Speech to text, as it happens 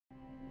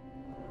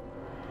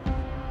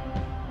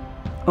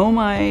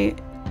OMI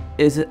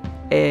is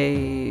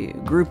a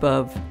group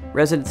of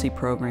residency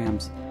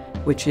programs,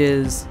 which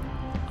is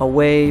a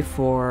way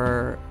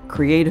for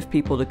creative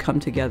people to come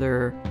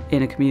together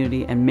in a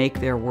community and make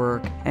their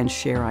work and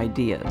share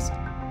ideas.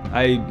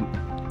 I,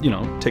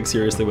 take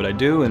seriously what I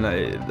do, and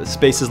the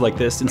spaces like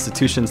this,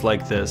 institutions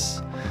like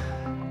this,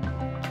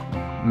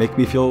 make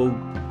me feel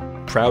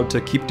proud to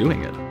keep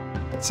doing it.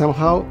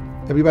 Somehow,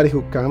 everybody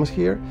who comes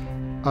here,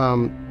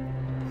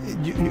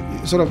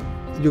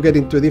 you get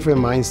into a different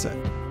mindset.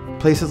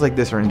 Places like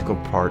this are an integral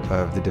part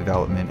of the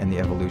development and the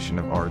evolution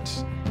of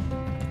arts.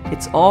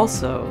 It's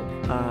also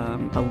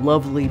a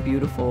lovely,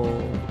 beautiful,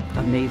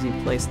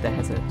 amazing place that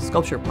has a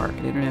sculpture park,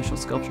 an international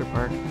sculpture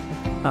park,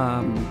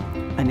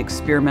 an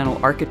experimental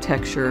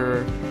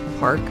architecture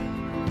park,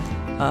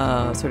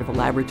 sort of a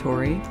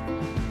laboratory,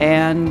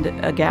 and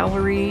a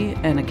gallery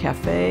and a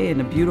cafe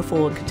and a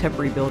beautiful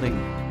contemporary building.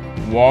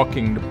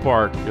 Walking the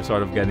park, you're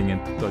sort of getting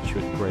into touch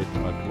with great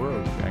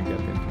artwork and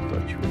getting into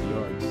touch with the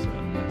arts.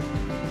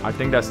 And I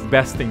think that's the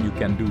best thing you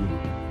can do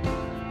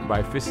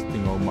by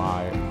visiting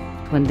OMI.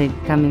 When they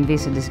come and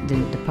visit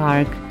the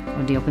park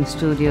or the open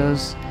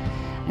studios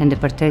and they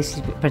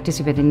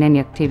participate in any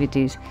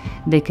activities,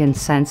 they can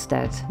sense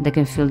that, they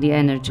can feel the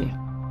energy.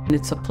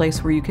 It's a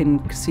place where you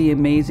can see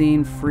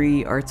amazing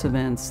free arts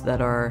events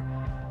that are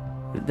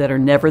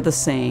never the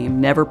same,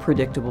 never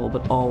predictable,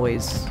 but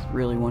always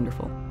really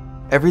wonderful.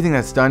 Everything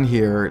that's done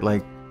here,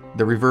 like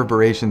the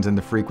reverberations and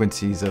the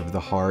frequencies of the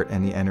heart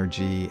and the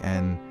energy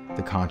and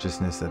the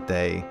consciousness of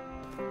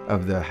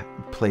the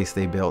place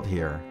they built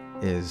here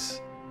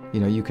is,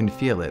 you can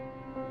feel it.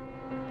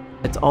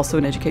 It's also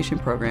an education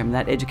program.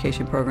 That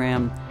education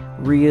program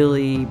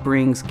really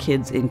brings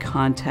kids in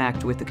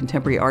contact with the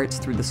contemporary arts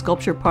through the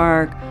sculpture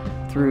park,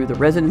 through the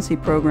residency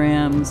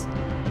programs.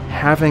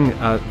 Having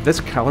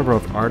this caliber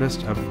of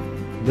artists of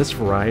this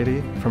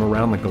variety from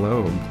around the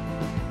globe,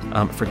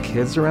 for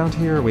kids around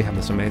here, we have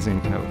this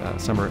amazing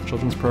summer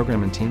children's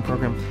program and teen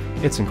program.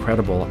 It's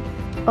incredible.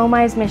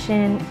 OMI's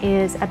mission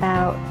is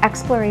about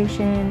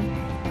exploration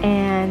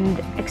and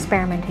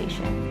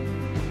experimentation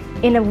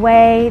in a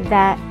way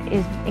that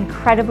is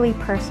incredibly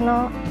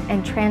personal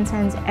and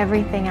transcends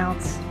everything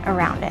else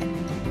around it.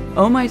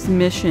 OMI's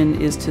mission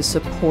is to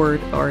support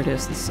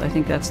artists. I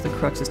think that's the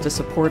crux, is to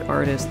support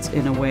artists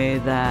in a way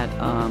that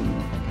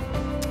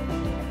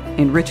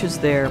enriches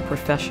their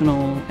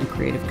professional and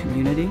creative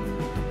community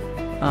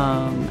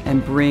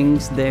and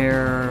brings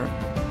their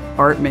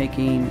art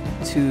making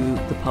to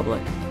the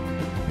public.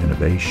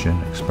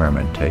 Innovation,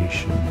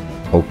 experimentation,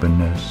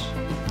 openness,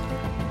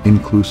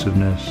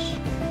 inclusiveness,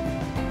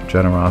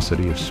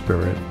 generosity of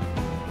spirit,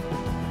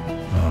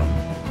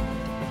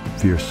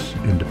 fierce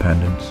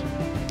independence,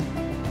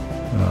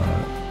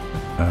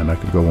 and I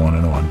could go on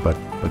and on, but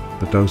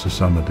those are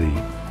some of the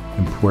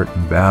important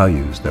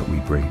values that we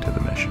bring to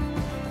the mission.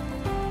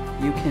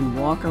 You can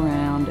walk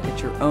around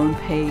at your own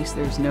pace.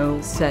 There's no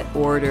set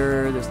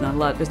order. There's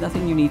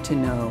nothing you need to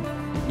know.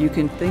 You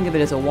can think of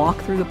it as a walk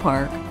through the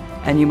park,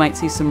 and you might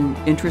see some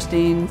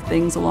interesting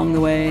things along the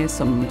way,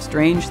 some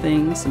strange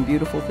things, some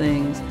beautiful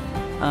things.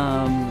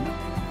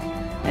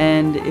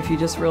 And if you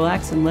just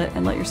relax and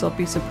let yourself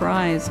be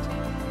surprised,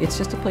 it's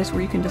just a place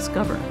where you can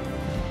discover.